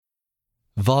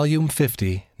Volume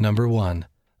 50, Number 1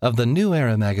 of the New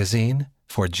Era magazine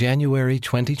for January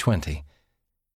 2020.